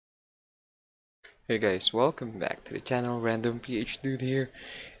Hey guys, welcome back to the channel. RandomPHDude here.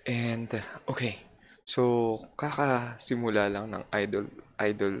 And okay, so kakasimula lang ng idol.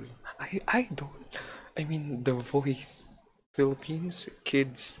 I mean, The Voice Philippines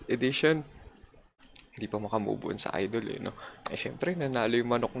Kids Edition. Hindi pa makamove on sa idol no? Syempre, nanalo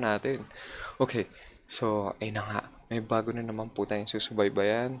yung manok natin. Okay, so, ay na nga. May bago na naman po tayong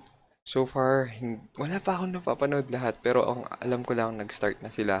susubaybayan. So far, wala pa akong napapanood lahat, pero ang alam ko lang, nag-start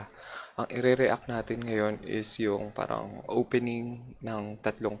na sila. Ang ire-react natin ngayon is yung parang opening ng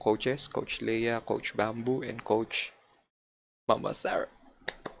tatlong coaches, Coach Lea, Coach Bamboo, and Coach Mama Sarah.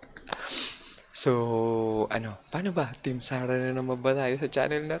 So, paano ba? Team Sarah na naman ba tayo sa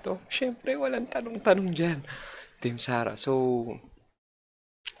channel na to? Siyempre, walang tanong-tanong dyan. Team Sarah. So,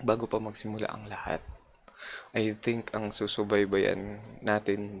 bago pa magsimula ang lahat, I think ang susubaybayan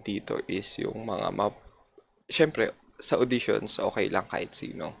natin dito is yung mga Siyempre, sa auditions, okay lang kahit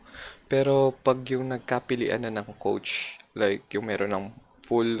sino. Pero pag yung nagkapilian na ng coach, like yung meron ng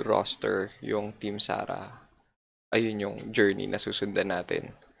full roster, yung Team Sarah, ayun yung journey na susundan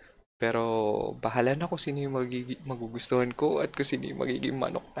natin. Pero bahala na kung sino yung magugustuhan ko at kung sino yung magiging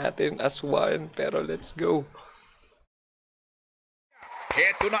manok natin as one. Pero let's go!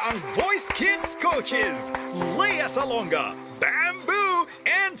 Heto na ang Voice Kids coaches, Lea Salonga, Bamboo,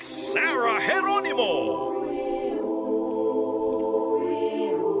 and Sarah Geronimo.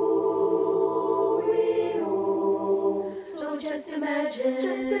 So just imagine,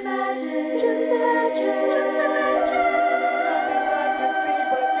 just imagine, just imagine, just imagine.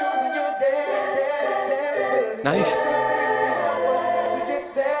 Nice!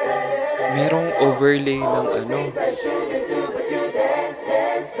 Merong overlay ng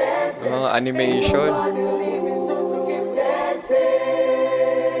mga animation.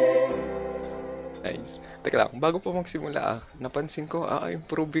 Nice. Teka lang, bago pa magsimula napansin ko,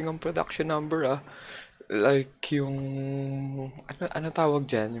 improving ang production number Like yung, ano tawag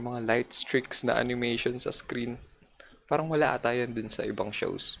dyan? Yung mga light streaks na animation sa screen. Parang wala ata yan dun sa ibang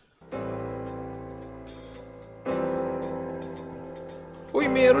shows. Uy,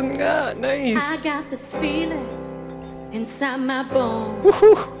 meron nga! Nice! I got this feeling inside my bones.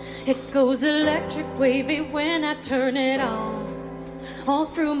 Woohoo! It goes electric wavy when I turn it on. All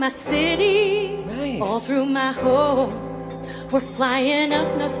through my city, Nice. all through my home. We're flying up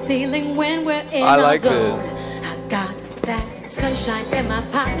no ceiling when we're in I our like zone. this. I got that sunshine in my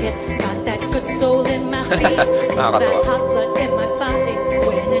pocket, got that good soul in my feet, got that hot blood in my body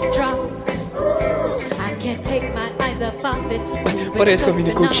when it drops. I can't take my eyes off of it. Parehas kami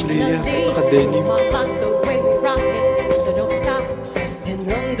ni Coach Lea, naka-denim. The way we rock it, so don't stop. And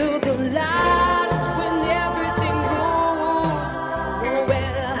under the lights when everything goes,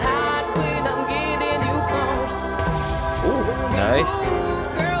 nowhere to hide when I'm getting you close. Ooh, nice.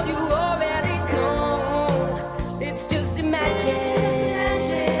 Girl, you already know. It's just imagine.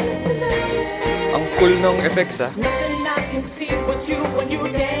 Ang cool ng effects Nothing I can see but you when you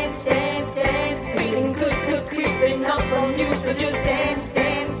dance, dance, dance. Feeling good, good creeping up on you, so just dance,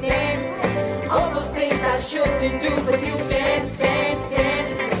 dance, dance. All those things I shouldn't do, but you dance, dance,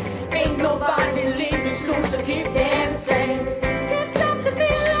 dance. Ain't nobody leaving soon, so keep dancing. Can't stop the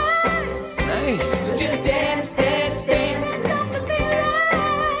feeling. Nice. So just dance, dance, dance. Can't stop the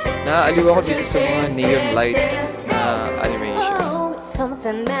feeling. Naaaliw ako dito sa mga neon lights na animation. Oh, it's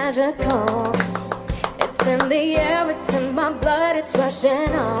something magical. It's in the air, it's in my blood, it's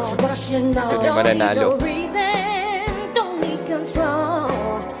rushing on. It's rushing on. Ito yung mananalo. Don't need no reason, don't need control.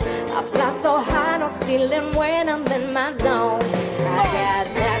 I fly so high, no ceiling when I'm in my zone. I got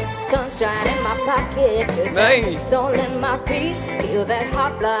that sunshine in my pocket, got Nice. that soul in my feet, feel that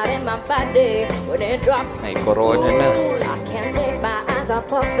hot blood in my body when it drops. May corona na. I can't take my eyes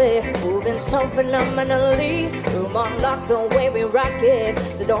off of it, moving so phenomenally. Room unlocked the way we rock it,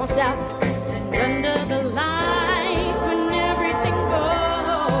 so don't stop. And under the lights when everything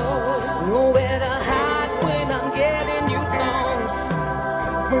goes, nowhere to hide when I'm getting you close.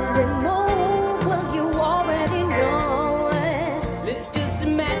 When we move, well you already know it. Let's just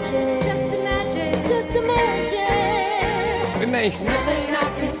imagine, just imagine, just imagine. Nice. Nothing I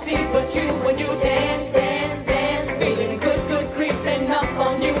can see but you when you dance, dance, dance. Feeling good, good creeping up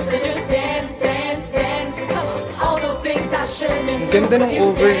on you, so just dance, dance, dance. All those things I shouldn't do. Ganda ng but you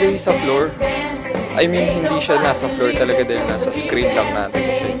overlay dance, sa floor. dance, dance. I mean, hindi siya nasa floor talaga dahil nasa screen lang natin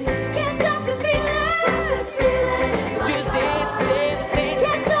siya. Can't stop the feeling. Just dance, dance, dance.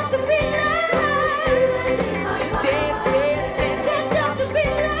 Can't stop the feeling. Just dance, dance, dance. Can't stop the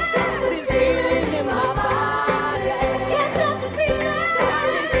feeling. This feeling in my body. Can't stop the feeling.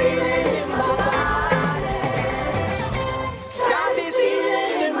 This feeling in my body. Got this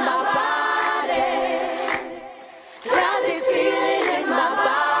feeling in my body.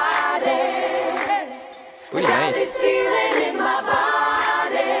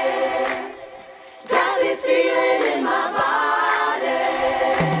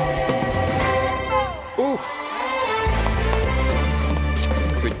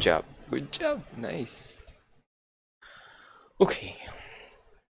 Good job. Good job. Nice. Okay.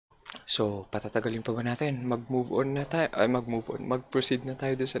 So, patatagalin pa ba natin? Mag-move on na tayo. Ay, mag-move on. Mag-proceed na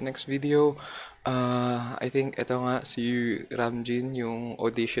tayo doon sa next video. I think ito nga si Ramjin, yung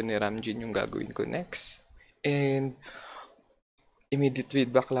audition ni Ramjin yung gagawin ko next. And immediate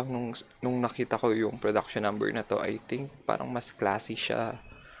feedback lang nung nakita ko yung production number na to, I think parang mas classy siya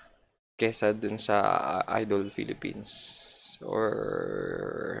kesa dun sa Idol Philippines.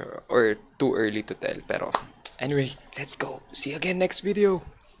 Or too early to tell. Pero anyway, let's go. See you again next video.